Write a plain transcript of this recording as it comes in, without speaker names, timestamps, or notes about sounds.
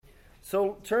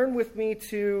So turn with me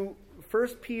to 1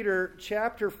 Peter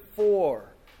chapter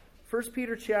 4. 1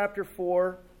 Peter chapter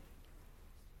 4.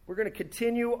 We're going to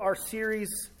continue our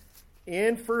series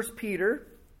in 1 Peter.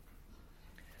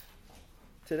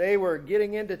 Today we're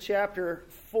getting into chapter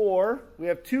 4. We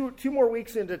have two more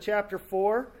weeks into chapter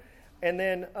 4. And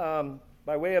then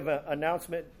by way of an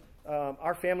announcement,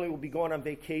 our family will be going on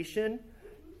vacation.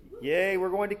 Yay, we're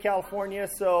going to California.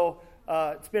 So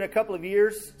it's been a couple of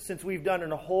years since we've done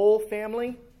a whole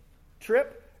family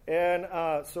trip. And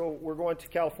so we're going to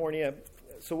California.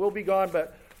 So we'll be gone,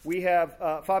 but we have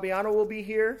Fabiano will be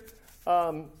here.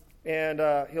 And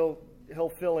he'll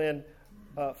fill in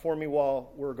for me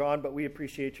while we're gone, but we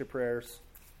appreciate your prayers.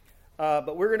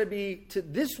 But we're going to be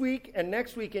this week and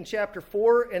next week in chapter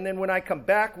 4, and then when I come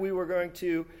back, we were going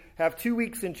to have 2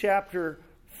 weeks in chapter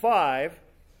 5,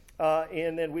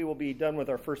 and then we will be done with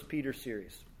our 1 Peter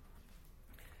series.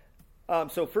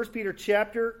 So 1 Peter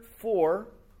chapter 4,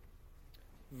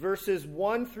 verses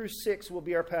 1 through 6 will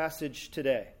be our passage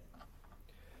today.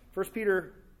 1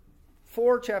 Peter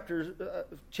 4,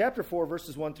 chapter 4,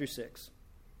 verses 1 through 6.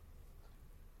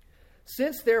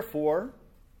 Since, therefore,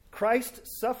 Christ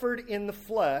suffered in the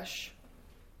flesh,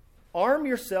 arm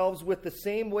yourselves with the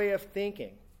same way of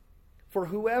thinking. For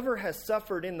whoever has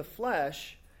suffered in the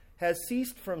flesh has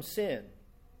ceased from sin,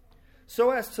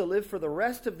 so as to live for the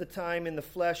rest of the time in the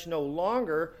flesh no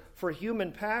longer for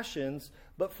human passions,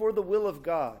 but for the will of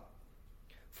God.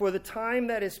 For the time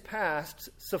that is past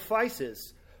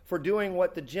suffices for doing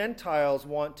what the Gentiles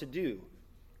want to do,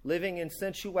 living in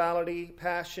sensuality,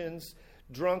 passions,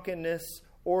 drunkenness,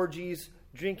 orgies,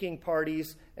 drinking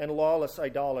parties, and lawless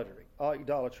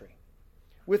idolatry.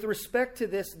 With respect to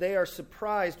this, they are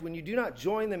surprised when you do not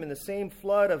join them in the same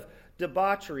flood of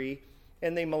debauchery,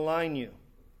 and they malign you.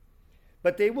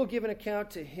 But they will give an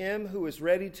account to him who is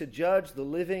ready to judge the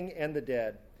living and the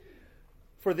dead.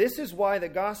 For this is why the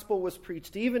gospel was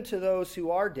preached even to those who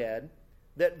are dead,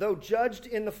 that though judged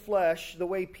in the flesh the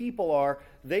way people are,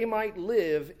 they might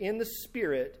live in the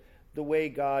spirit the way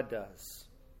God does.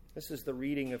 This is the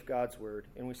reading of God's word,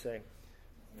 and we say,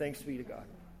 thanks be to God.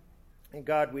 And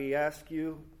God, we ask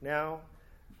you now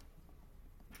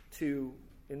to,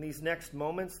 in these next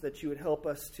moments, that you would help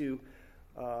us to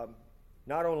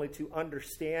not only to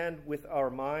understand with our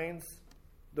minds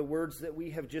the words that we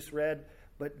have just read,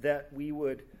 but that we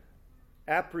would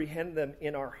apprehend them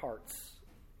in our hearts,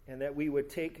 and that we would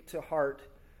take to heart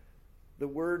the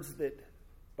words that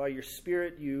by your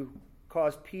Spirit you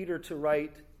caused Peter to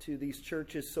write to these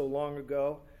churches so long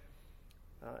ago,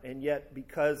 and yet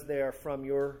because they are from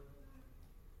your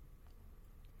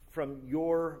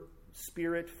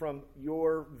Spirit,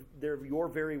 they're your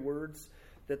very words,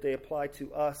 that they apply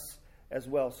to us as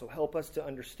well. So help us to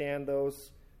understand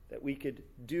those, that we could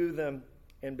do them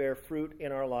and bear fruit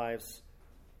in our lives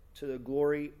to the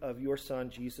glory of your Son,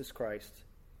 Jesus Christ,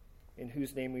 in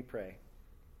whose name we pray.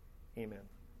 Amen.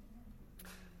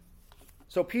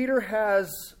 So Peter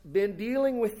has been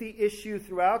dealing with the issue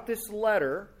throughout this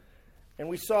letter, and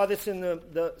we saw this in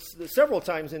the several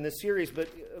times in this series, but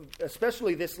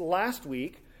especially this last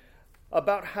week,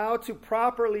 about how to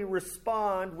properly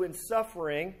respond when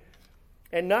suffering,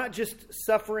 and not just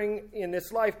suffering in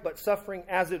this life, but suffering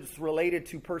as it's related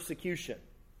to persecution.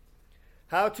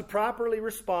 How to properly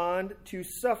respond to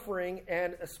suffering,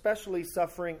 and especially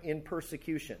suffering in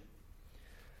persecution.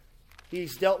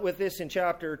 He's dealt with this in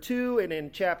chapter 2, and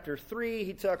in chapter 3,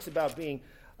 he talks about being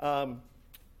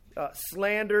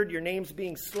slandered, your name's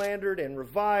being slandered and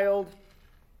reviled.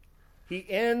 He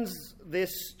ends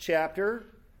this chapter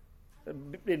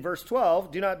in verse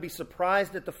 12, do not be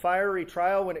surprised at the fiery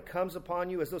trial when it comes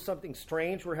upon you as though something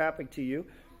strange were happening to you,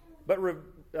 but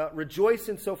rejoice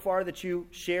insofar that you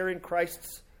share in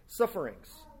Christ's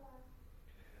sufferings.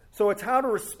 So it's how to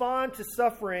respond to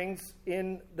sufferings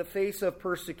in the face of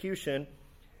persecution.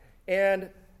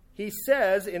 And he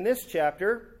says in this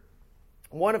chapter,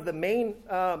 one of the main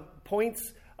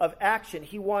points of action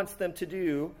he wants them to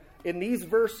do in these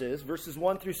verses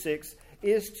 1 through 6,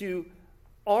 is to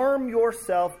arm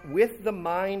yourself with the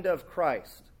mind of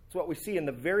Christ. That's what we see in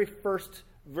the very first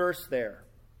verse there.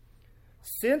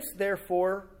 Since,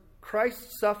 therefore,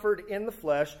 Christ suffered in the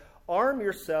flesh, arm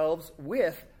yourselves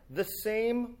with the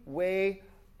same way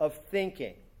of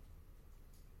thinking.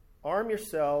 Arm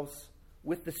yourselves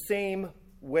with the same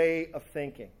way of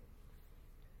thinking.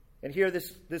 And here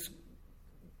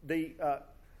the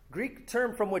Greek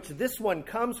term from which this one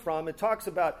comes from, it talks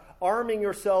about arming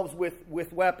yourselves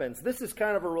with weapons. This is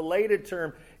kind of a related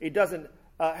term. It doesn't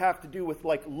have to do with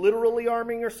like literally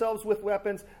arming yourselves with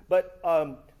weapons, but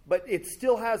but it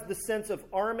still has the sense of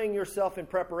arming yourself in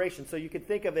preparation. So you could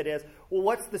think of it as, well,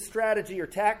 what's the strategy or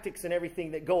tactics and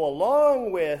everything that go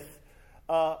along with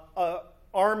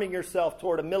arming yourself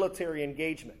toward a military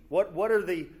engagement? What are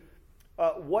the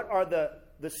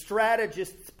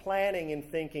strategists planning and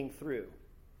thinking through?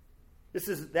 This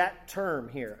is that term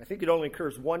here. I think it only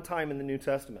occurs one time in the New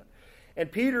Testament. And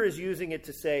Peter is using it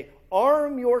to say,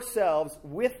 arm yourselves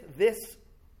with this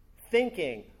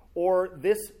thinking or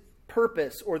this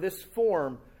purpose or this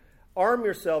form. Arm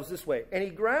yourselves this way. And he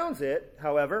grounds it,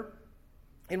 however,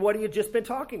 in what he had just been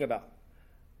talking about.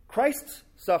 Christ's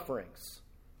sufferings.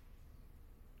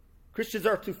 Christians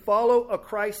are to follow a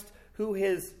Christ who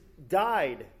has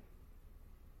died.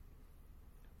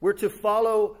 We're to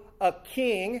follow a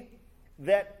king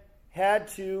that had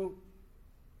to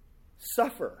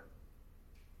suffer.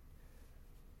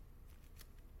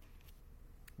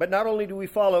 But not only do we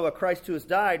follow a Christ who has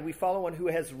died, we follow one who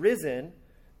has risen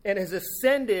and has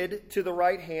ascended to the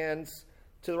right hand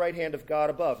of God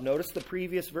above. Notice the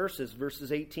previous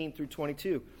verses 18 through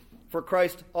 22. For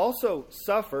Christ also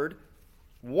suffered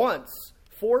once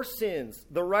for sins,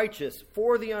 the righteous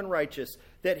for the unrighteous,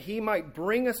 that he might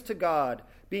bring us to God,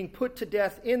 being put to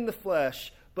death in the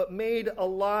flesh, but made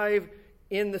alive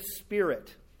in the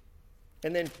Spirit.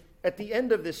 And then at the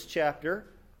end of this chapter,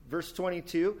 verse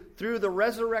 22, through the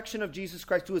resurrection of Jesus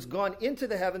Christ, who has gone into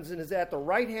the heavens and is at the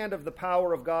right hand of the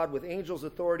power of God, with angels,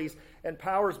 authorities, and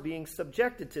powers being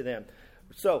subjected to them.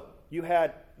 So you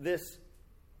had this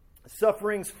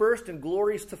sufferings first and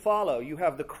glories to follow. You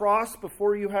have the cross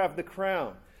before you have the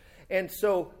crown. And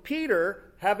so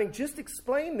Peter, having just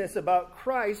explained this about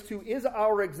Christ, who is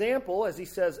our example, as he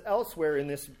says elsewhere in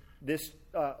this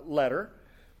letter,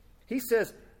 he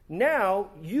says,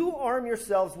 now you arm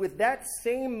yourselves with that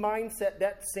same mindset,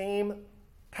 that same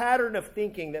pattern of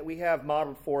thinking that we have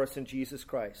modeled for us in Jesus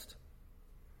Christ.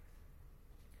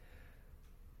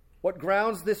 What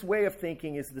grounds this way of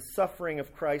thinking is the suffering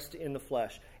of Christ in the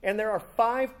flesh. And there are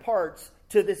 5 parts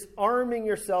to this arming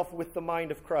yourself with the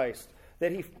mind of Christ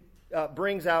that he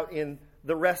brings out in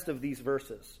the rest of these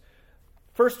verses.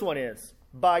 First one is,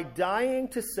 by dying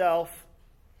to self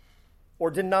or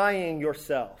denying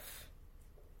yourself.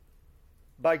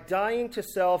 By dying to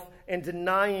self and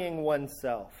denying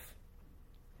oneself.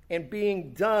 And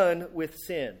being done with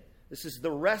sin. This is the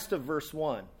rest of verse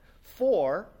 1.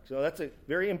 For, so that's a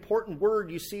very important word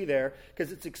you see there,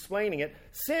 because it's explaining it.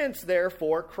 Since,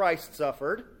 therefore, Christ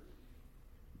suffered.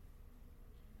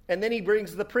 And then he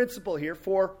brings the principle here.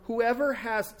 For whoever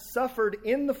has suffered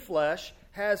in the flesh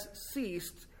has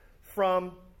ceased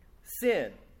from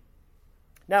sin.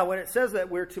 Now, when it says that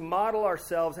we're to model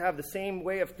ourselves, have the same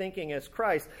way of thinking as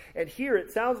Christ, and here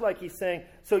it sounds like he's saying,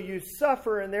 so you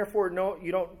suffer and therefore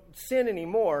you don't sin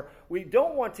anymore. We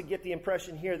don't want to get the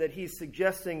impression here that he's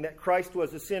suggesting that Christ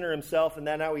was a sinner himself and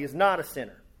that now he is not a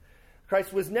sinner.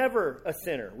 Christ was never a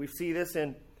sinner. We see this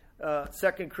in 2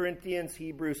 Corinthians,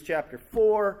 Hebrews chapter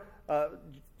 4,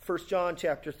 1 John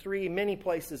chapter 3, many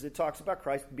places it talks about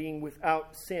Christ being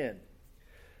without sin.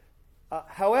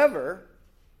 However,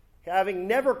 having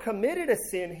never committed a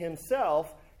sin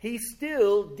himself, he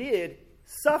still did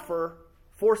suffer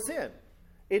for sin.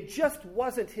 It just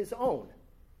wasn't his own.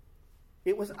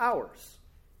 It was ours.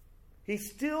 He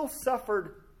still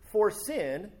suffered for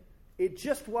sin. It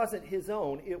just wasn't his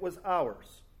own. It was ours.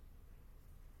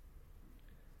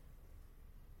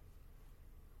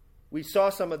 We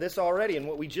saw some of this already in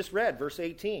what we just read, verse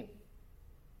 18.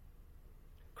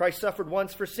 Christ suffered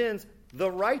once for sins,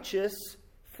 the righteous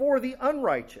for the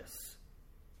unrighteous,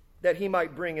 that he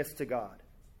might bring us to God.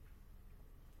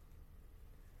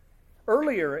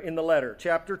 Earlier in the letter,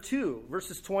 chapter 2,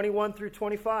 verses 21 through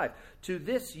 25, to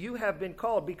this you have been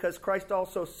called, because Christ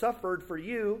also suffered for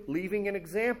you, leaving an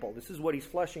example. This is what he's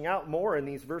fleshing out more in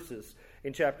these verses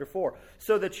in chapter 4,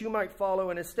 so that you might follow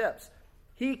in his steps.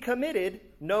 He committed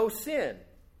no sin,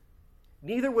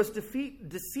 neither was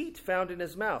deceit found in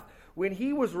his mouth. When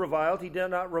he was reviled, he did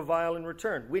not revile in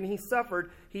return. When he suffered,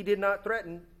 he did not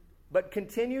threaten, but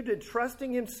continued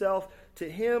entrusting himself to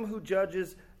him who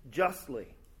judges justly.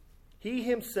 He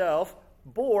himself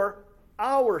bore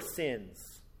our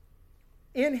sins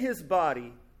in his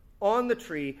body on the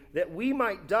tree, that we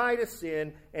might die to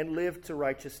sin and live to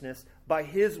righteousness. By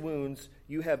his wounds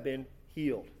you have been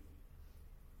healed.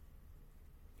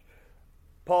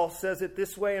 Paul says it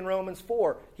this way in Romans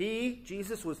 4. He,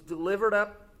 Jesus, was delivered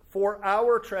up for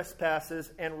our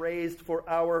trespasses and raised for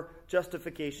our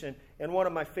justification. And one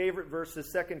of my favorite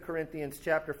verses, 2 Corinthians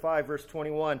chapter 5, verse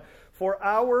 21. For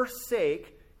our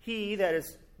sake, he, that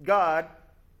is God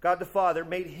the Father,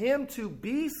 made him to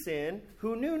be sin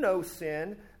who knew no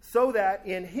sin, so that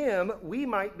in him we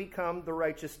might become the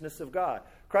righteousness of God.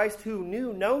 Christ, who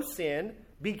knew no sin,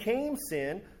 became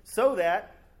sin, so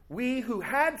that we who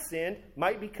had sinned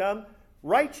might become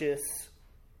righteous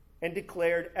and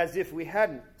declared as if we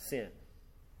hadn't sinned.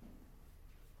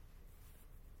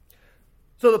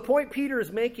 So the point Peter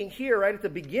is making here right at the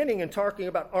beginning and talking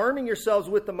about arming yourselves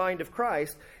with the mind of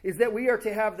Christ is that we are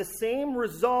to have the same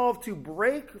resolve to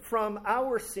break from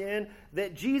our sin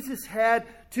that Jesus had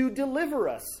to deliver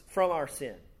us from our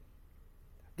sin.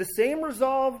 The same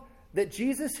resolve that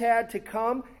Jesus had to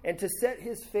come and to set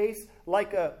his face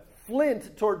like a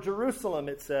flint toward Jerusalem,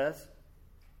 it says,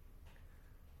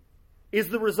 is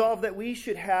the resolve that we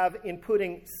should have in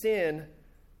putting sin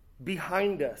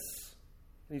behind us.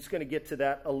 He's going to get to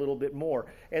that a little bit more.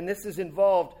 And this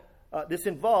involves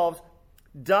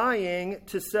dying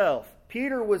to self.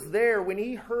 Peter was there when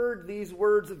he heard these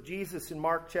words of Jesus in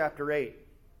Mark chapter 8.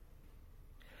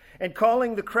 And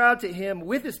calling the crowd to him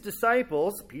with his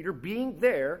disciples, Peter being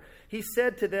there, he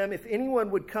said to them, "If anyone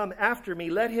would come after me,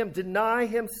 let him deny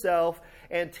himself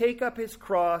and take up his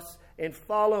cross and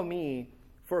follow me.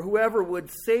 For whoever would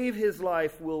save his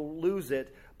life will lose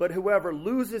it, but whoever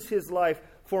loses his life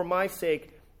for my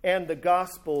sake and the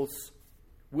gospel's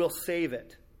will save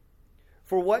it.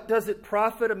 For what does it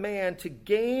profit a man to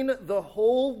gain the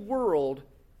whole world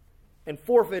and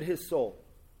forfeit his soul?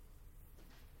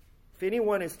 If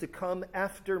anyone is to come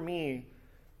after me,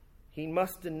 he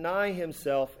must deny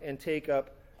himself and take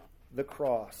up the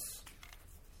cross."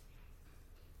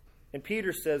 And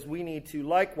Peter says we need to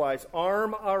likewise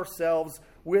arm ourselves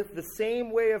with the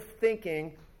same way of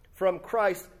thinking from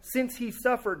Christ, since he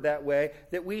suffered that way,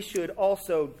 that we should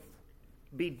also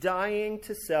be dying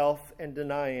to self and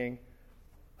denying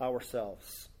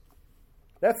ourselves.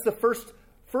 That's the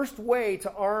first way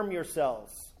to arm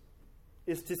yourselves,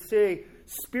 is to say,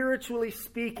 spiritually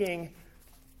speaking,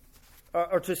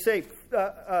 to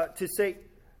say,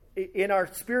 in our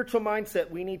spiritual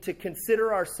mindset, we need to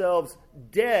consider ourselves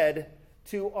dead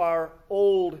to our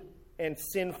old and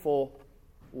sinful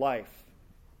life.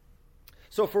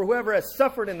 So for whoever has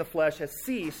suffered in the flesh has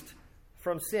ceased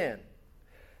from sin.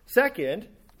 Second,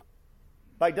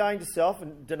 by dying to self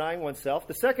and denying oneself,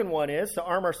 the second one is to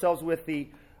arm ourselves with the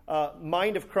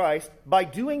mind of Christ by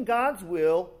doing God's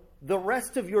will the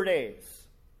rest of your days.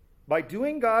 By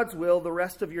doing God's will the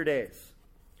rest of your days.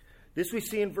 This we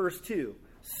see in verse 2.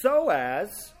 So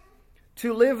as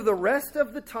to live the rest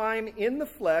of the time in the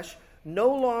flesh,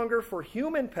 no longer for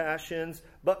human passions,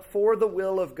 but for the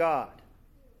will of God.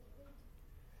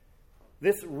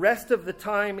 This rest of the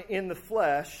time in the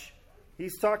flesh,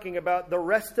 he's talking about the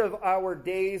rest of our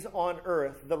days on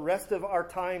earth, the rest of our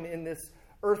time in this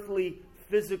earthly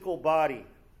physical body,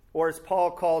 or as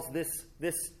Paul calls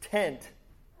this tent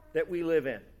that we live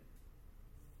in.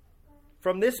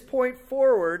 From this point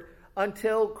forward,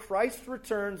 until Christ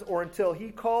returns or until he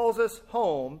calls us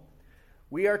home,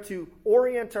 we are to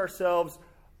orient ourselves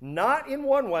not in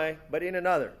one way, but in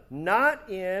another. Not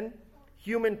in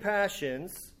human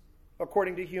passions,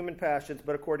 according to human passions,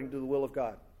 but according to the will of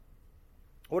God.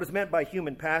 What is meant by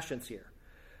human passions here?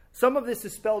 Some of this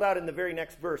is spelled out in the very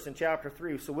next verse in chapter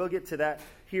 3, so we'll get to that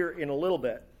here in a little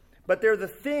bit. But they're the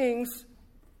things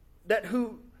that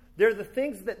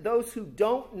those who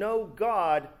don't know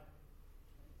God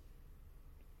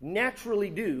naturally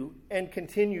do and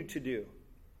continue to do.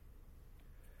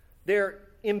 They're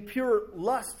impure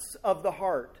lusts of the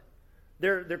heart.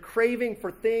 They're craving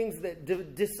for things that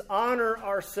dishonor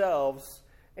ourselves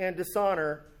and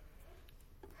dishonor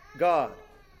God.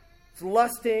 It's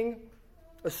lusting,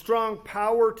 a strong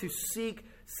power to seek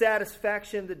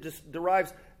satisfaction that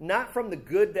derives not from the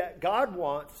good that God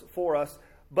wants for us,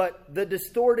 but the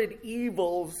distorted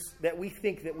evils that we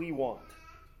think that we want.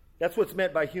 That's what's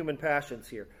meant by human passions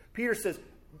here. Peter says,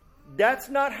 that's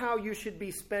not how you should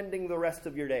be spending the rest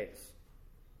of your days.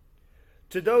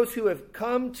 To those who have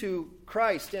come to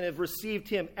Christ and have received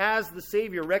him as the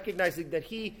Savior, recognizing that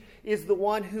he is the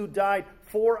one who died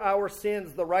for our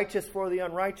sins, the righteous for the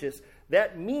unrighteous,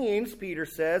 that means, Peter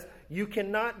says, you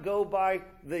cannot go by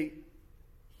the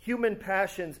human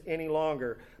passions any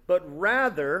longer, but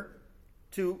rather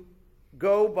to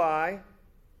go by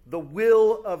the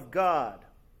will of God.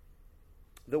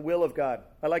 The will of God.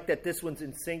 I like that this one's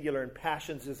in singular and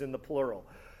passions is in the plural.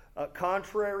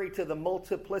 Contrary to the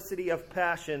multiplicity of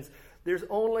passions, there's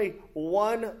only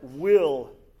one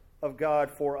will of God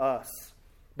for us.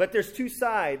 But there's two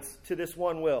sides to this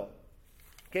one will.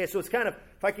 Okay, so it's kind of,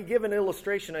 if I could give an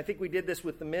illustration, I think we did this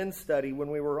with the men's study when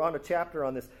we were on a chapter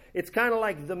on this. It's kind of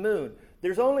like the moon.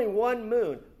 There's only one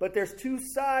moon, but there's two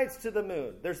sides to the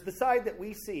moon. There's the side that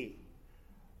we see.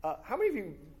 How many of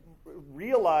you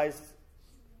realized,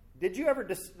 at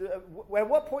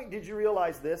what point did you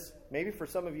realize this? Maybe for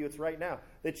some of you it's right now,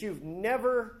 that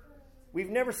we've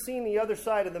never seen the other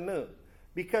side of the moon.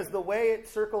 Because the way it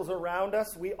circles around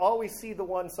us, we always see the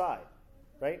one side,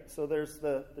 right? So there's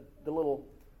the little,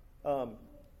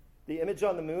 the image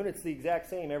on the moon, it's the exact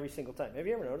same every single time. Have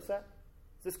you ever noticed that?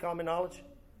 Is this common knowledge?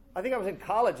 I think I was in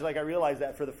college I realized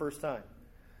that for the first time.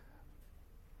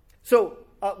 So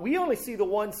we only see the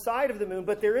one side of the moon,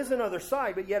 but there is another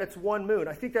side, but yet it's one moon.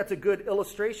 I think that's a good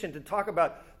illustration to talk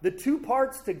about the two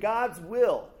parts to God's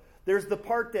will. There's the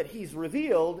part that he's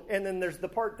revealed, and then there's the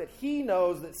part that he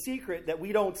knows that's secret that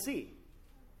we don't see.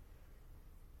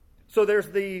 So there's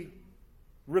the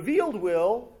revealed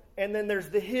will, and then there's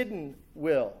the hidden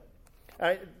will.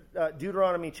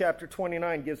 Deuteronomy chapter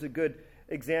 29 gives a good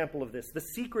example of this. The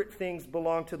secret things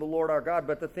belong to the Lord our God,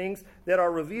 but the things that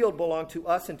are revealed belong to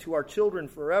us and to our children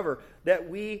forever, that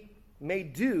we may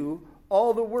do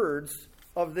all the words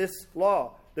of this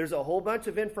law. There's a whole bunch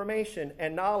of information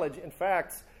and knowledge and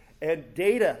facts and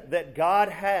data that God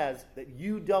has that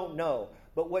you don't know.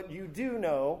 But what you do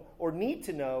know or need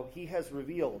to know, he has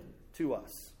revealed to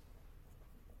us.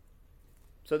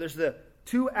 So there's the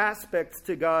two aspects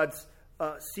to God's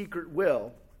secret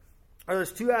will. Or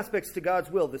there's two aspects to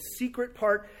God's will, the secret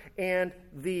part and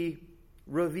the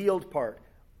revealed part.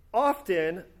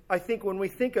 Often, I think when we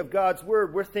think of God's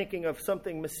word, we're thinking of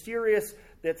something mysterious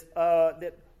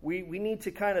that we need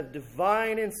to kind of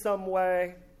divine in some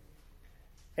way.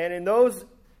 And in those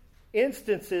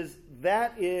instances,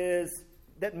 that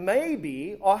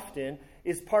maybe often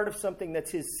is part of something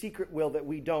that's his secret will that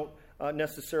we don't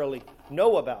necessarily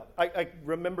know about. I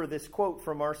remember this quote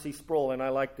from R.C. Sproul, and I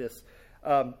like this,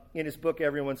 in his book,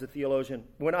 Everyone's a Theologian.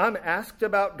 When I'm asked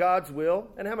about God's will,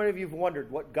 and how many of you have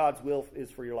wondered what God's will is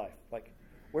for your life? Like,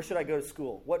 where should I go to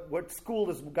school? What school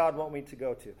does God want me to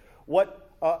go to?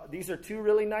 These are two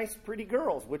really nice, pretty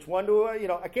girls. Which one do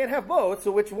I, I can't have both,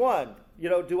 so which one?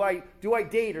 Do I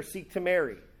date or seek to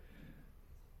marry?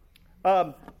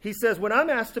 He says, when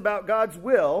I'm asked about God's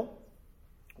will,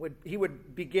 he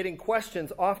would be getting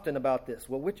questions often about this.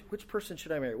 Well, which person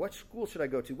should I marry? What school should I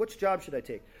go to? Which job should I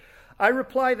take? I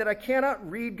reply that I cannot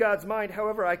read God's mind.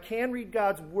 However, I can read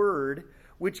God's word,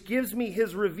 which gives me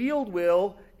his revealed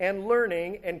will and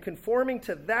learning, and conforming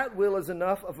to that will is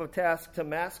enough of a task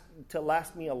to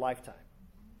last me a lifetime.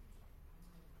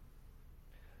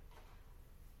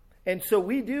 And so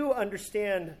we do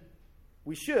understand,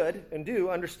 we should and do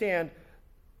understand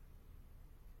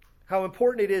how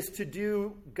important it is to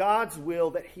do God's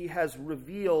will that he has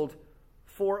revealed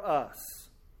for us.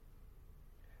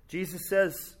 Jesus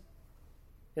says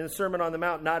in the Sermon on the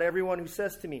Mount, not everyone who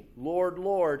says to me, Lord,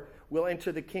 Lord, will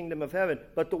enter the kingdom of heaven,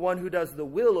 but the one who does the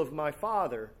will of my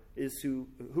Father is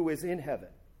who is in heaven.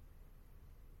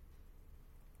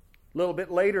 A little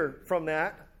bit later from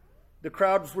that, the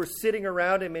crowds were sitting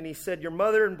around him, and he said, your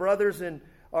mother and brothers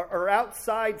are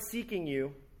outside seeking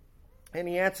you. And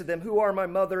he answered them, who are my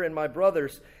mother and my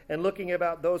brothers? And looking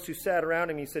about those who sat around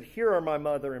him, he said, here are my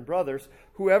mother and brothers.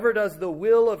 Whoever does the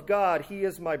will of God, he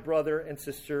is my brother and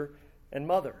sister and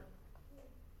mother.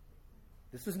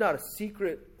 This is not a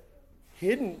secret,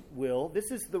 hidden will.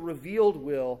 This is the revealed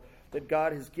will that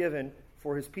God has given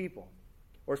for his people.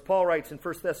 Or as Paul writes in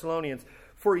 1 Thessalonians,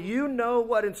 for you know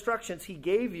what instructions he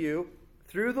gave you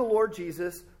through the Lord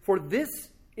Jesus, for this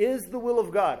is the will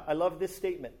of God. I love this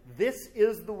statement. This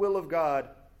is the will of God,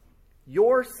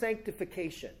 your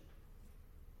sanctification.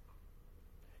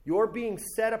 Your being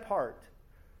set apart,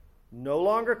 no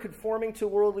longer conforming to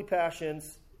worldly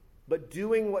passions, but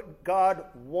doing what God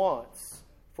wants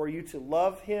for you to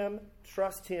love him,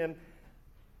 trust him,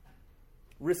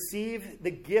 receive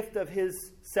the gift of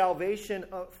his salvation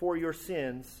for your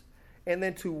sins, and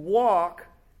then to walk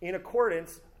in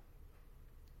accordance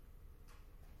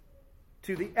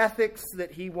to the ethics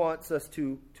that he wants us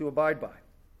to abide by.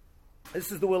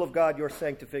 This is the will of God, your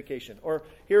sanctification. Or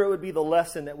here it would be the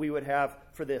lesson that we would have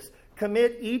for this.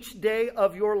 Commit each day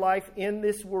of your life in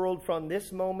this world from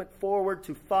this moment forward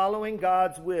to following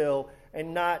God's will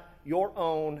and not your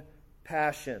own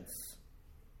passions.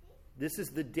 This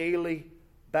is the daily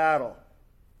battle.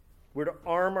 We're to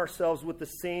arm ourselves with the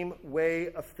same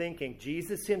way of thinking.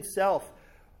 Jesus himself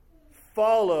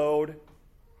followed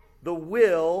the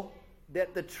will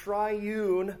that the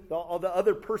triune, all the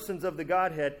other persons of the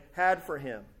Godhead, had for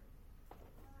him.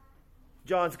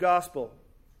 John's Gospel.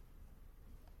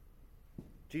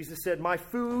 Jesus said, my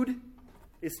food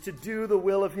is to do the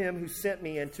will of him who sent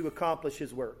me and to accomplish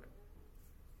his work.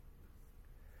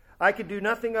 I can do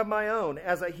nothing of my own.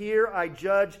 As I hear, I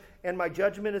judge, and my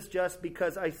judgment is just,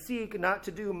 because I seek not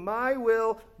to do my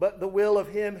will, but the will of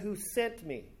him who sent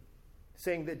me.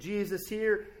 Saying that Jesus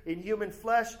here in human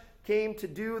flesh came to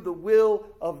do the will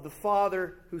of the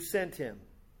Father who sent him.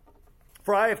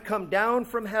 For I have come down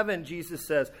from heaven, Jesus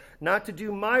says, not to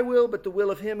do my will, but the will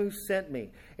of him who sent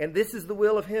me. And this is the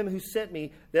will of him who sent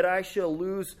me, that I shall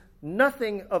lose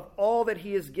nothing of all that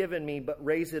he has given me, but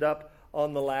raise it up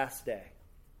on the last day.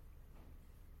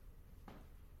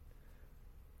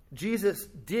 Jesus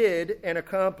did and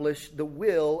accomplished the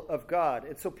will of God.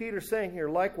 And so Peter's saying here,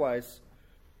 likewise,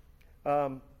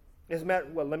 let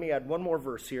me add one more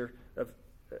verse here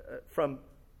from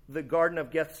the Garden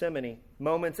of Gethsemane,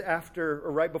 moments after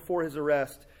or right before his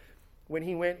arrest, when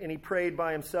he went and he prayed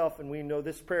by himself. And we know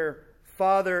this prayer: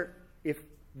 Father, if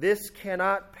this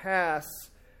cannot pass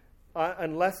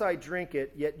unless I drink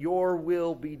it, yet your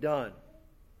will be done.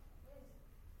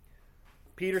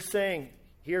 Peter's saying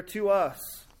here to us,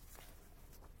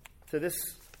 to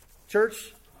this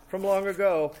church from long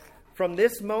ago, from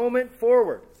this moment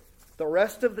forward, the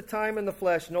rest of the time in the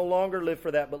flesh, no longer live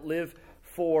for that, but live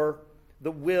for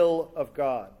the will of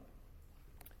God.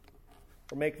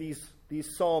 Or make these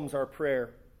Psalms our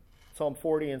prayer. Psalm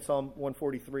 40 and Psalm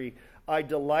 143. I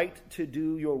delight to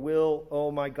do your will, O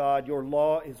my God. Your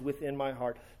law is within my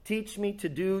heart. Teach me to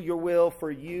do your will, for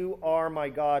you are my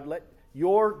God. Let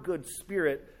your good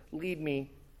spirit lead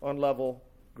me on level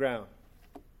ground.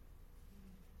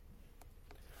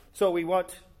 So we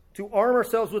want to arm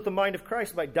ourselves with the mind of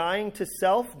Christ by dying to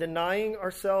self, denying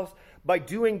ourselves, by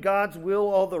doing God's will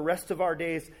all the rest of our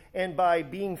days, and by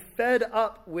being fed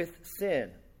up with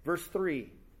sin. Verse 3.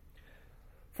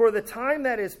 For the time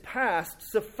that is past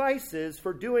suffices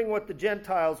for doing what the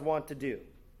Gentiles want to do.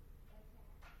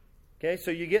 Okay,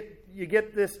 so you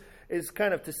get this, is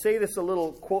kind of, to say this a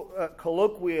little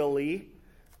colloquially,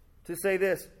 to say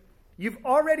this: you've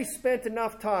already spent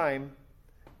enough time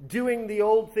doing the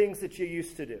old things that you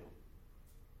used to do.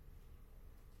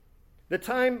 The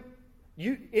time,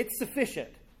 it's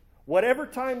sufficient. Whatever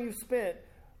time you've spent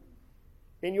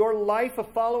in your life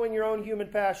of following your own human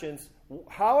passions,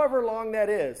 however long that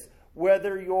is,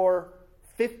 whether you're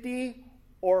 50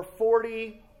 or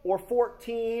 40 or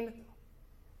 14,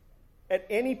 at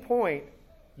any point,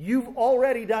 you've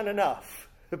already done enough,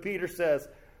 Peter says.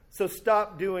 So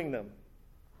stop doing them.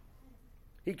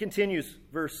 He continues,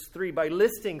 verse 3, by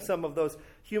listing some of those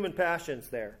human passions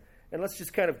there. And let's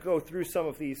just kind of go through some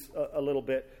of these a little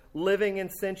bit. Living in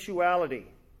sensuality.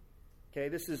 Okay,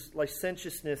 this is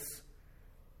licentiousness.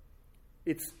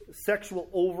 It's sexual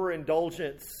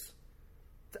overindulgence.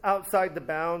 It's outside the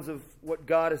bounds of what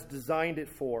God has designed it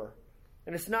for.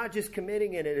 And it's not just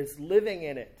committing in it, it's living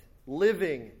in it.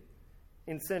 Living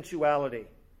in sensuality.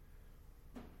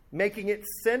 Making it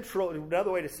central.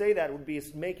 Another way to say that would be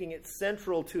is making it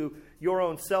central to your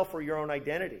own self or your own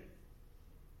identity.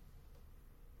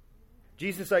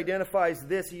 Jesus identifies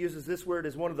this, he uses this word,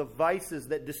 as one of the vices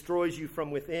that destroys you from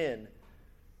within.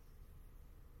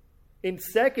 In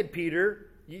 2 Peter,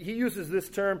 he uses this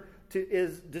term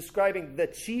is describing the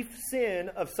chief sin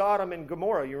of Sodom and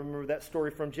Gomorrah. You remember that story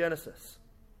from Genesis.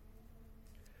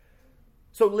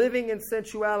 So living in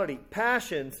sensuality,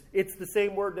 passions, it's the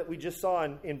same word that we just saw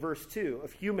in verse 2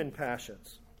 of human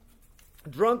passions.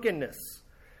 Drunkenness,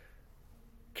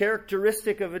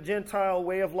 characteristic of a Gentile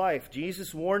way of life.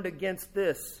 Jesus warned against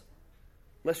this.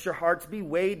 Lest your hearts be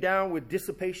weighed down with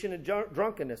dissipation and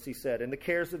drunkenness, he said, and the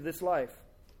cares of this life.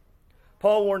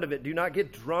 Paul warned of it. Do not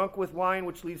get drunk with wine,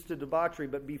 which leads to debauchery,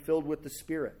 but be filled with the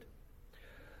Spirit.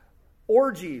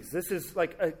 Orgies. This is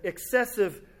like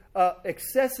excessive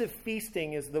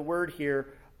feasting is the word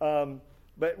here.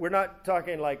 But we're not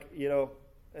talking like,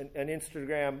 an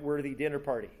Instagram-worthy dinner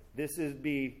party. This is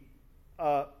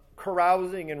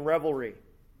carousing and revelry.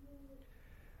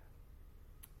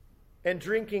 And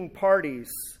drinking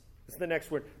parties is the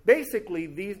next word. Basically,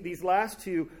 these last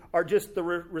two are just the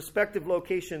respective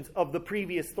locations of the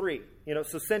previous three.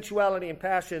 So sensuality and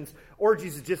passions,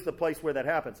 orgies is just the place where that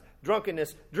happens.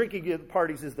 Drunkenness, drinking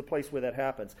parties is the place where that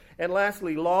happens. And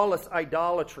lastly, lawless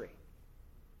idolatry,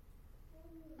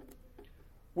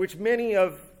 which many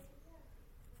of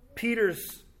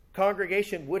Peter's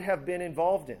congregation would have been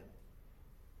involved in.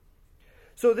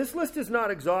 So this list is not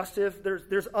exhaustive.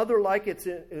 There's others like it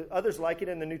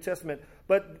in the New Testament,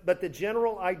 but the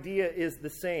general idea is the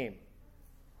same.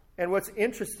 And what's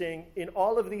interesting in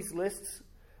all of these lists,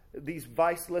 these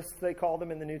vice lists they call them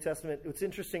in the New Testament, what's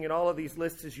interesting in all of these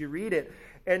lists is you read it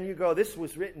and you go, this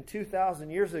was written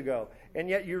 2,000 years ago. And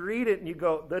yet you read it and you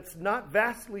go, that's not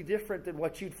vastly different than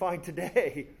what you'd find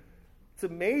today. It's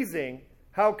amazing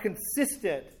how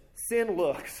consistent sin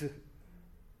looks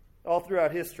all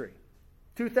throughout history.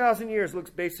 2,000 years looks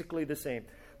basically the same.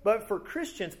 But for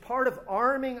Christians, part of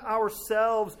arming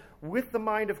ourselves with the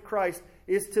mind of Christ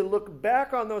is to look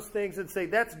back on those things and say,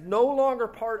 that's no longer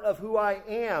part of who I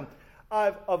am.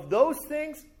 Of those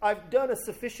things, I've done a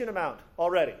sufficient amount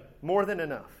already, more than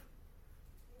enough.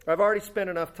 I've already spent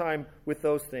enough time with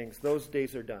those things. Those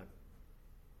days are done.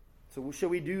 So shall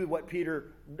we do what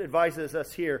Peter advises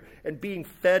us here and being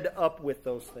fed up with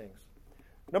those things?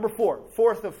 Number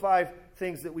fourth of 5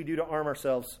 things that we do to arm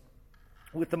ourselves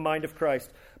with the mind of Christ,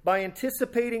 by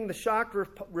anticipating the shocked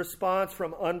response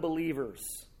from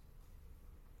unbelievers.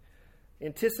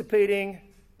 Anticipating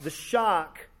the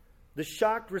shocked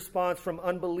response from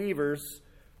unbelievers.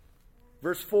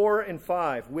 Verse 4 and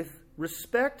 5. With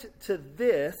respect to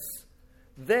this,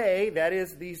 they, that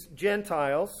is these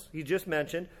Gentiles he just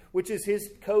mentioned, which is his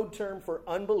code term for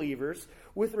unbelievers.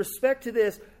 With respect to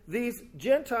this, these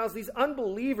Gentiles, these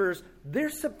unbelievers, they're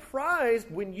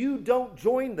surprised when you don't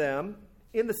join them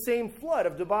in the same flood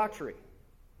of debauchery.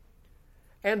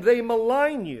 And they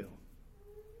malign you,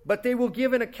 but they will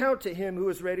give an account to him who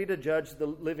is ready to judge the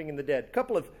living and the dead. A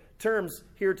couple of terms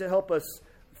here to help us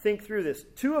think through this.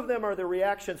 2 of them are the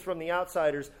reactions from the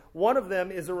outsiders. One of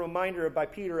them is a reminder by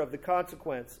Peter of the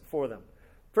consequence for them.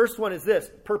 First one is this: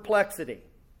 perplexity.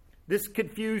 This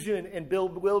confusion and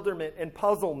bewilderment and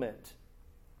puzzlement.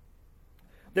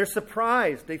 They're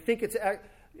surprised. They think it's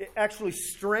actually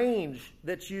strange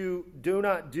that you do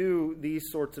not do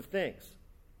these sorts of things.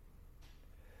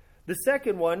 The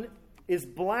second one is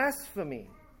blasphemy.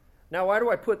 Now, why do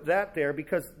I put that there?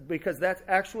 Because that's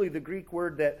actually the Greek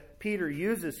word that Peter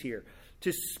uses here,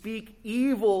 to speak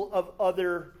evil of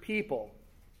other people.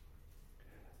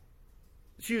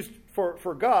 It's used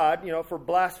for God, for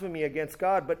blasphemy against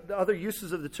God, but the other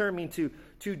uses of the term mean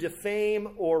to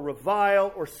defame or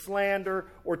revile or slander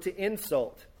or to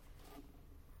insult.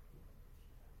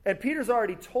 And Peter's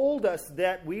already told us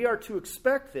that we are to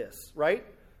expect this, right?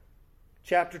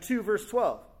 Chapter 2, verse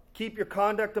 12. Keep your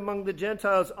conduct among the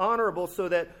Gentiles honorable, so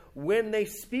that when they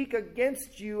speak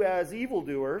against you as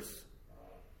evildoers,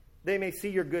 they may see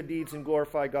your good deeds and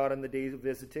glorify God on the day of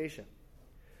visitation.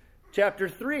 Chapter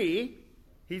 3,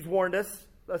 he's warned us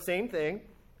the same thing.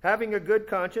 Having a good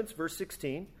conscience, verse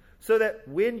 16, so that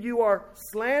when you are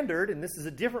slandered, and this is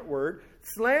a different word,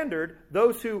 slandered,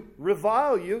 those who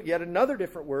revile you, yet another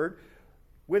different word,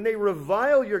 when they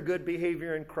revile your good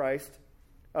behavior in Christ,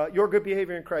 your good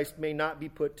behavior in Christ may not be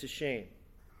put to shame.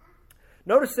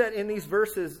 Notice that in these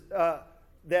verses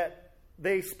that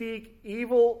they speak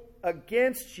evil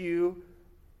against you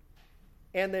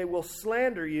and they will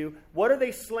slander you. What are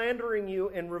they slandering you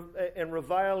and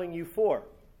reviling you for?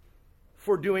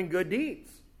 For doing good deeds,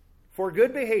 for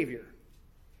good behavior.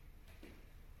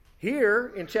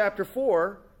 Here in chapter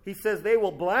 4, he says they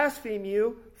will blaspheme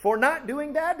you for not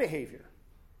doing bad behavior.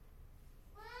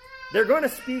 They're going to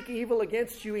speak evil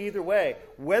against you either way.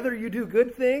 Whether you do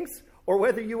good things or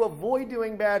whether you avoid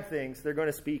doing bad things, they're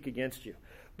going to speak against you.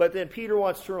 But then Peter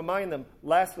wants to remind them,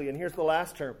 lastly, and here's the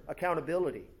last term,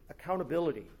 accountability.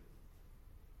 Accountability.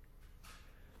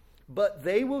 But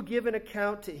they will give an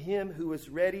account to him who is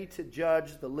ready to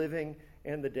judge the living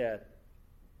and the dead.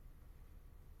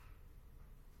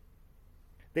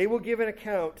 They will give an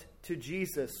account to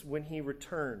Jesus when he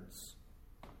returns.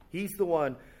 He's the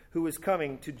one who is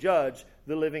coming to judge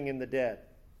the living and the dead.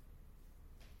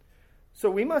 So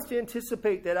we must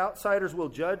anticipate that outsiders will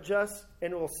judge us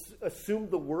and will assume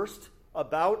the worst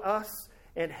about us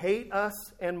and hate us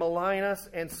and malign us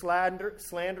and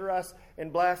slander us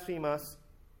and blaspheme us.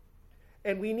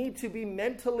 And we need to be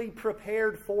mentally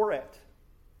prepared for it.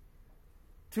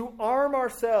 To arm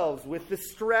ourselves with the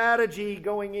strategy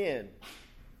going in.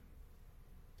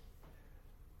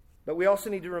 But we also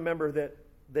need to remember that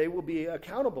they will be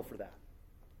accountable for that.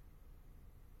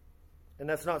 And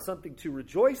that's not something to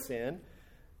rejoice in.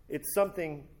 It's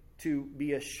something to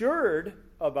be assured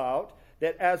about,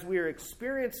 that as we are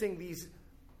experiencing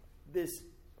this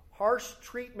harsh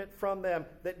treatment from them,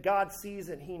 that God sees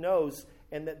and he knows,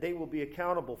 and that they will be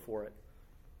accountable for it.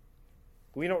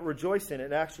 We don't rejoice in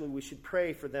it. Actually, we should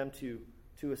pray for them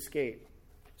to escape.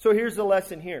 So here's the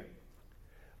lesson here.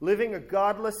 Living a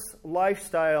godless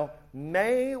lifestyle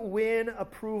may win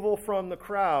approval from the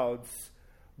crowds,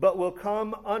 but will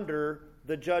come under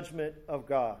the judgment of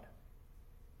God.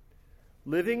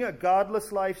 Living a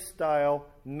godless lifestyle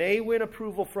may win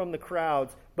approval from the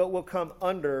crowds, but will come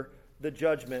under the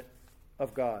judgment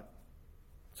of God.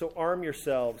 So arm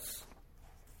yourselves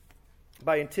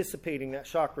by anticipating that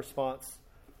shock response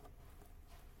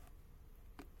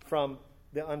from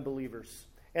the unbelievers.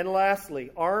 And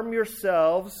lastly, arm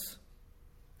yourselves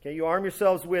Okay, you arm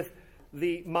yourselves with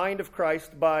the mind of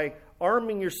Christ by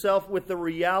arming yourself with the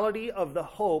reality of the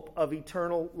hope of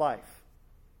eternal life.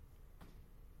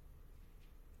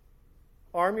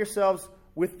 Arm yourselves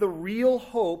with the real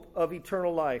hope of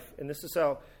eternal life. And this is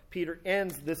how Peter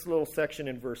ends this little section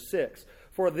in verse 6.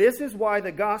 For this is why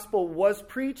the gospel was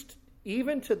preached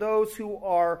even to those who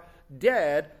are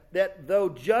dead, that though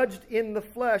judged in the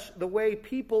flesh the way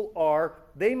people are,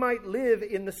 they might live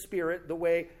in the spirit the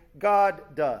way God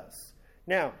does.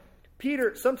 Now,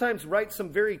 Peter sometimes writes some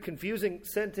very confusing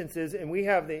sentences, and we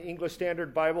have the English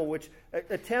Standard Bible, which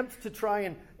attempts to try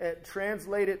and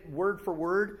translate it word for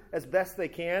word as best they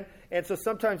can. And so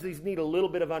sometimes these need a little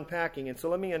bit of unpacking. And so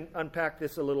let me unpack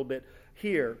this a little bit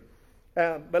here.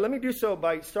 But let me do so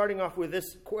by starting off with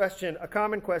this question, a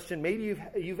common question. Maybe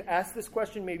you've asked this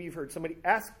question. Maybe you've heard somebody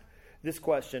ask this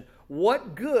question.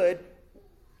 What good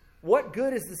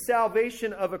is the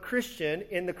salvation of a Christian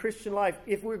in the Christian life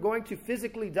if we're going to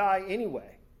physically die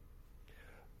anyway?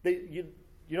 You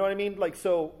know what I mean? Like,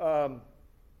 so,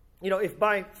 if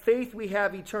by faith we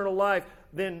have eternal life,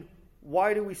 then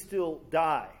why do we still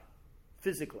die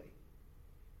physically?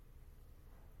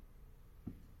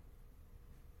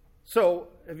 So,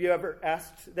 have you ever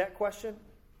asked that question?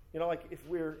 Like, if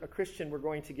we're a Christian, we're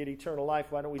going to get eternal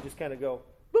life, why don't we just kind of go,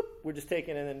 boop, we're just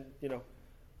taken, and then,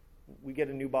 we get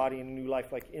a new body and a new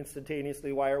life, like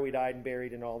instantaneously. Why are we died and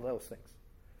buried and all those things?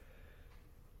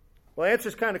 Well, the answer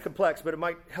is kind of complex, but it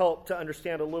might help to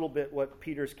understand a little bit what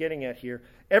Peter's getting at here.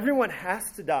 Everyone has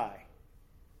to die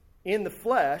in the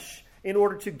flesh in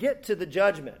order to get to the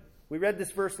judgment. We read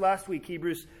this verse last week,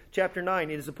 Hebrews chapter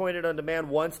 9. It is appointed unto man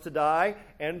once to die,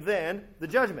 and then the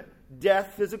judgment.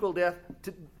 Death, physical death,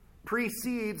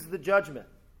 precedes the judgment.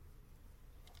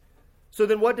 So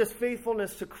then what does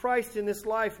faithfulness to Christ in this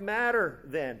life matter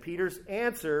then? Peter's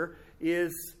answer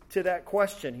is to that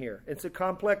question here. It's a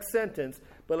complex sentence,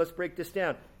 but let's break this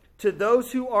down. To those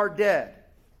who are dead.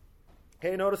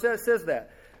 Okay, notice that it says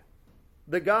that.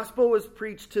 The gospel was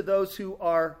preached to those who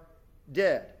are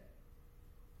dead.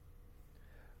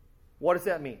 What does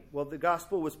that mean? Well, the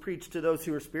gospel was preached to those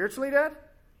who are spiritually dead.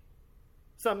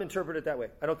 Some interpret it that way.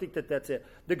 I don't think that that's it.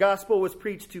 The gospel was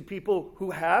preached to people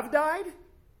who have died.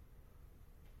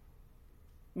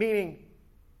 Meaning,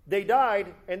 they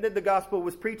died, and then the gospel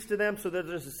was preached to them so that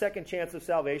there's a second chance of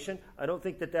salvation. I don't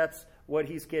think that that's what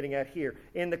he's getting at here.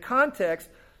 In the context,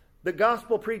 the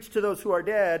gospel preached to those who are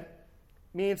dead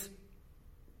means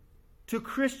to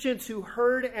Christians who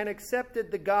heard and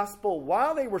accepted the gospel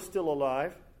while they were still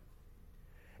alive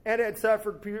and had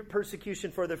suffered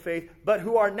persecution for their faith, but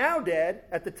who are now dead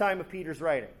at the time of Peter's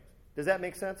writing. Does that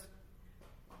make sense?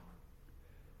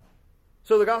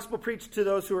 So the gospel preached to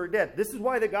those who are dead. This is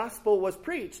why the gospel was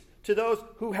preached to those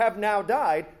who have now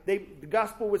died. The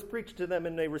gospel was preached to them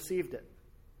and they received it.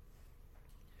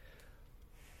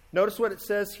 Notice what it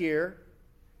says here.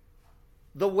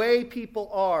 The way people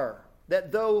are,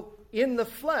 that though in the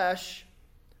flesh,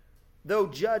 though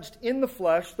judged in the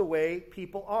flesh, the way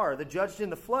people are. The judged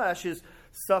in the flesh is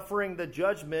suffering the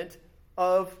judgment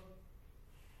of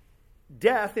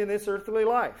death in this earthly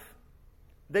life.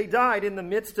 They died in the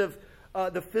midst of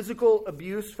the physical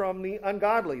abuse from the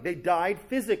ungodly. They died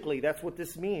physically. That's what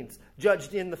this means.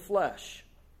 Judged in the flesh.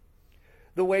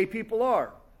 The way people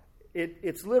are.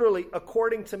 It's literally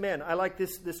according to men. I like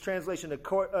this translation,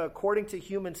 according to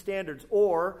human standards.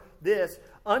 Or this,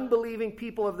 unbelieving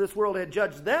people of this world had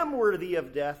judged them worthy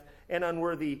of death and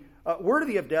unworthy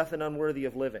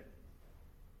of living.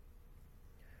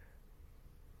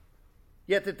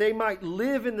 Yet that they might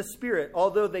live in the Spirit,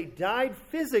 although they died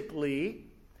physically,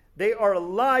 they are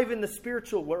alive in the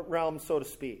spiritual realm, so to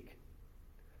speak.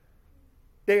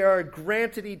 They are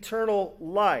granted eternal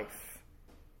life.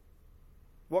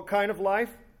 What kind of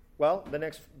life? Well,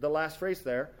 the last phrase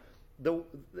there.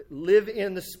 Live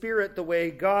in the Spirit the way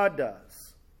God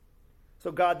does.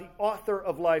 So God, the author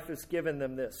of life, has given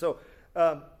them this. So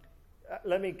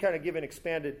let me kind of give an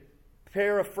expanded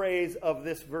paraphrase of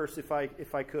this verse if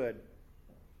I could.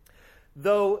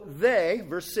 Though they,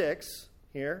 verse 6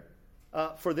 here,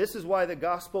 for this is why the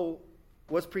gospel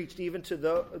was preached even to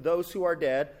those who are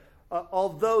dead.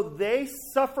 Although they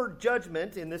suffered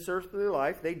judgment in this earthly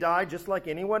life, they died just like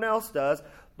anyone else does,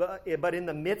 but in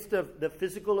the midst of the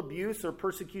physical abuse or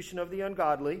persecution of the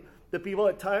ungodly, the people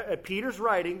at Peter's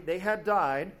writing, they had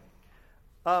died.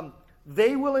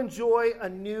 They will enjoy a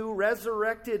new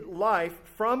resurrected life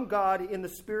from God in the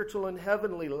spiritual and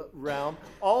heavenly realm,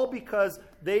 all because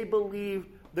they believed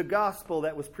the gospel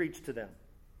that was preached to them.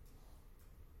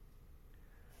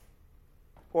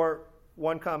 Or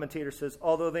one commentator says,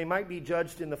 although they might be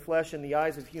judged in the flesh in the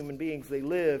eyes of human beings, they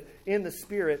live in the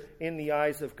Spirit in the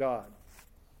eyes of God.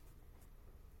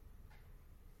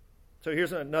 So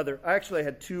here's another. I actually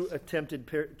had two attempted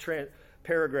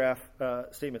paragraph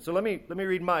statements. So let me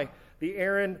read the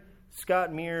Aaron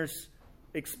Scott Mears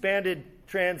expanded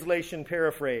translation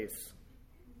paraphrase.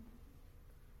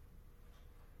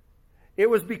 It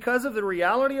was because of the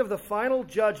reality of the final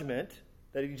judgment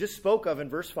that he just spoke of in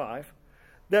verse 5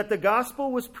 that the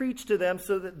gospel was preached to them,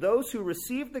 so that those who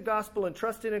received the gospel and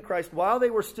trusted in Christ while they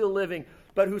were still living,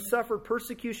 but who suffered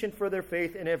persecution for their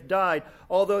faith and have died,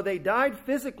 although they died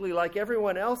physically like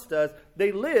everyone else does,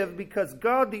 they live because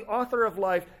God, the author of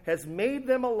life, has made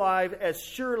them alive as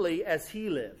surely as he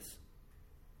lives.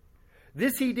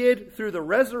 This he did through the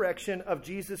resurrection of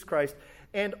Jesus Christ,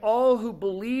 and all who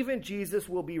believe in Jesus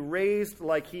will be raised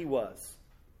like he was.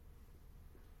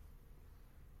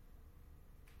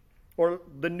 Or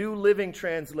the New Living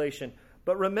Translation.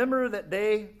 But remember that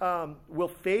they will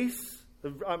face,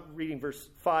 I'm reading verse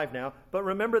 5 now, but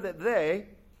remember that they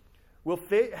will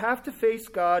have to face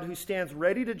God, who stands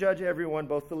ready to judge everyone,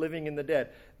 both the living and the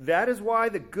dead. That is why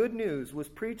the good news was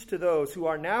preached to those who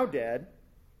are now dead.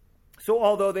 So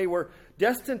although they were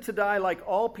destined to die like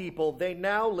all people, they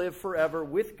now live forever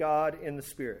with God in the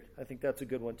Spirit. I think that's a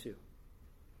good one too.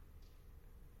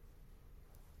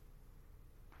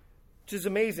 Which is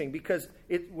amazing, because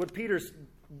what Peter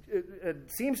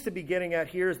seems to be getting at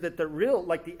here is that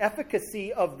the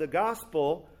efficacy of the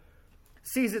gospel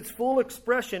sees its full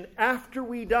expression after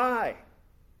we die.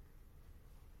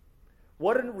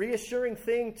 What a reassuring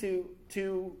thing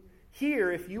to hear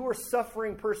if you were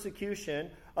suffering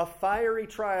persecution, a fiery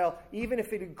trial, even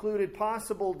if it included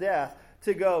possible death,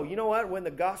 to go, you know what, when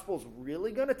the gospel's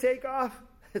really going to take off,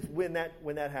 it's when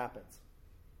that happens.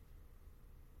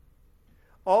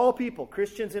 All people,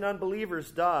 Christians and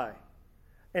unbelievers, die.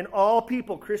 And all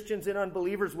people, Christians and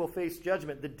unbelievers, will face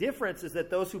judgment. The difference is that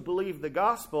those who believe the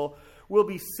gospel will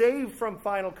be saved from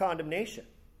final condemnation.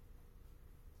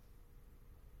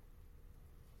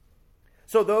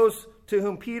 So those to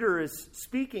whom Peter is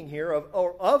speaking here,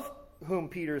 of whom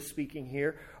Peter is speaking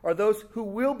here, are those who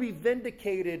will be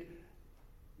vindicated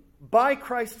by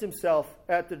Christ himself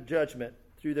at the judgment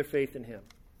through their faith in him.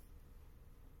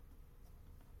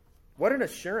 What an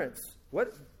assurance. What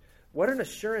an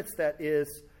assurance that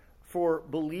is for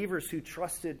believers who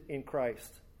trusted in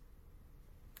Christ.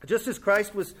 Just as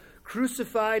Christ was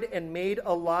crucified and made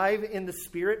alive in the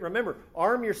Spirit, remember,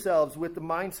 arm yourselves with the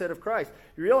mindset of Christ.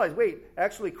 You realize,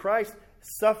 actually Christ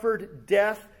suffered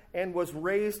death and was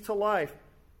raised to life.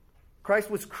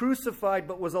 Christ was crucified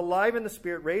but was alive in the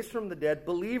Spirit, raised from the dead.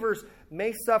 Believers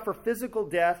may suffer physical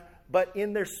death, but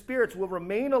in their spirits will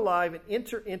remain alive and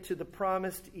enter into the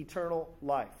promised eternal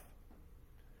life.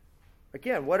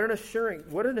 Again, what an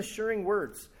assuring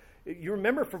words. You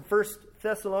remember from 1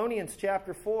 Thessalonians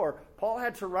chapter 4, Paul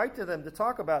had to write to them to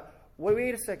talk about,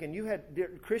 wait a second, you had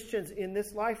Christians in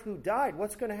this life who died.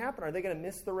 What's going to happen? Are they going to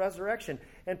miss the resurrection?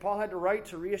 And Paul had to write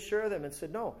to reassure them and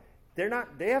said, no,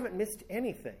 they haven't missed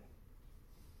anything.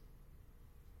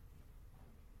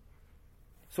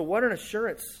 So what an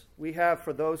assurance we have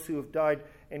for those who have died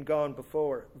and gone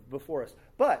before us.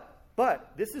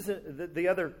 But this is the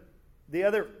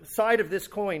other side of this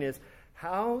coin is,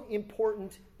 how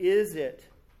important is it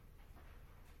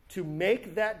to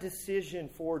make that decision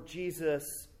for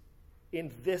Jesus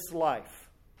in this life?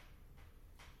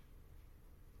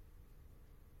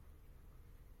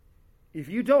 If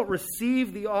you don't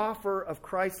receive the offer of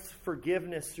Christ's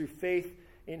forgiveness through faith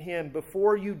in him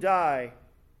before you die,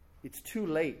 it's too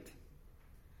late.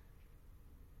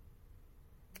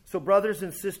 So, brothers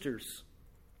and sisters,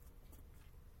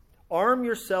 arm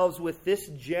yourselves with this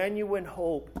genuine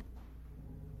hope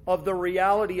of the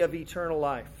reality of eternal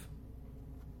life.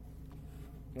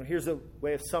 And here's a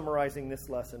way of summarizing this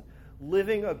lesson.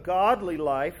 Living a godly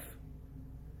life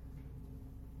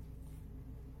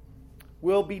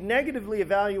will be negatively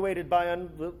evaluated by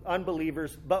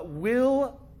unbelievers, but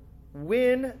will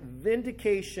win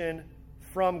vindication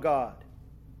from God.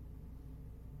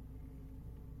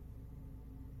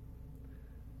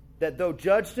 That though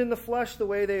judged in the flesh the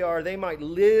way they are, they might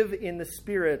live in the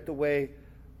Spirit the way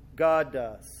God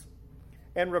does.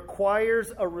 And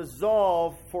requires a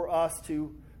resolve for us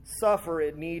to suffer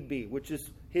at need be, which is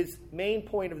his main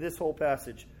point of this whole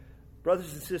passage.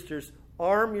 Brothers and sisters,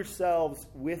 arm yourselves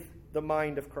with the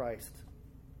mind of Christ.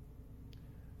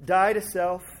 Die to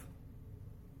self.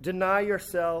 Deny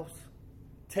yourselves.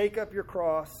 Take up your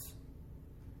cross.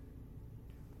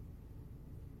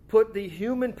 Put the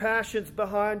human passions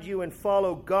behind you and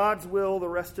follow God's will the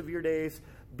rest of your days.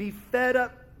 Be fed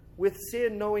up with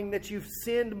sin, knowing that you've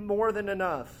sinned more than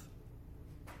enough.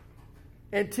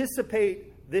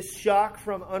 Anticipate this shock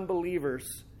from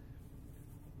unbelievers,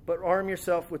 but arm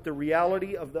yourself with the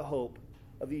reality of the hope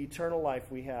of the eternal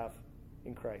life we have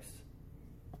in Christ.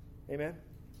 Amen?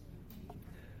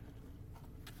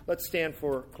 Let's stand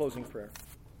for closing prayer.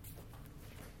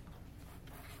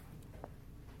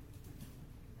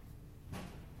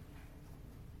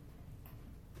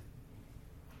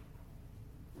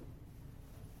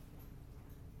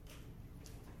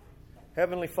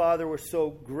 Heavenly Father, we're so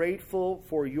grateful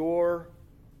for your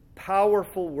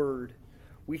powerful word.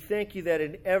 We thank you that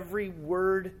in every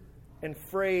word and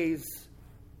phrase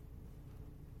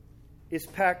is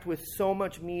packed with so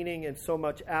much meaning and so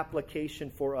much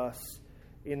application for us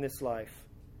in this life.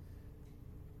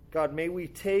 God, may we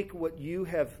take what you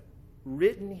have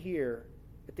written here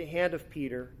at the hand of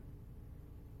Peter.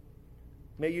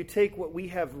 May you take what we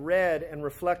have read and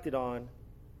reflected on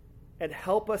and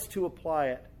help us to apply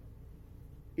it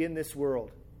in this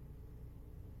world,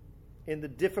 in the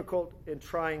difficult and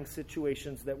trying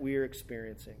situations that we are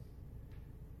experiencing.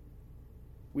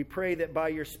 We pray that by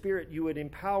your Spirit you would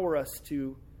empower us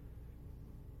to,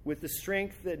 with the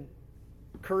strength and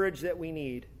courage that we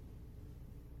need,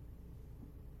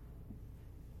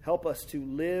 help us to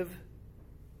live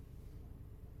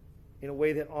in a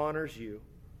way that honors you.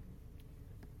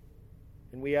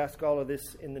 And we ask all of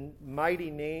this in the mighty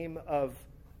name of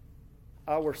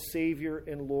our Savior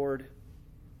and Lord,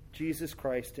 Jesus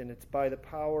Christ, and it's by the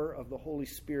power of the Holy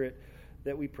Spirit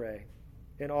that we pray.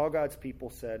 And all God's people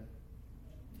said,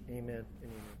 amen and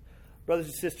amen. Brothers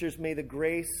and sisters, may the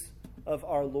grace of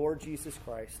our Lord Jesus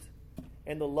Christ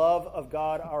and the love of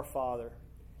God our Father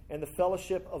and the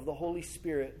fellowship of the Holy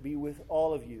Spirit be with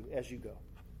all of you as you go.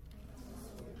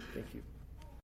 Thank you.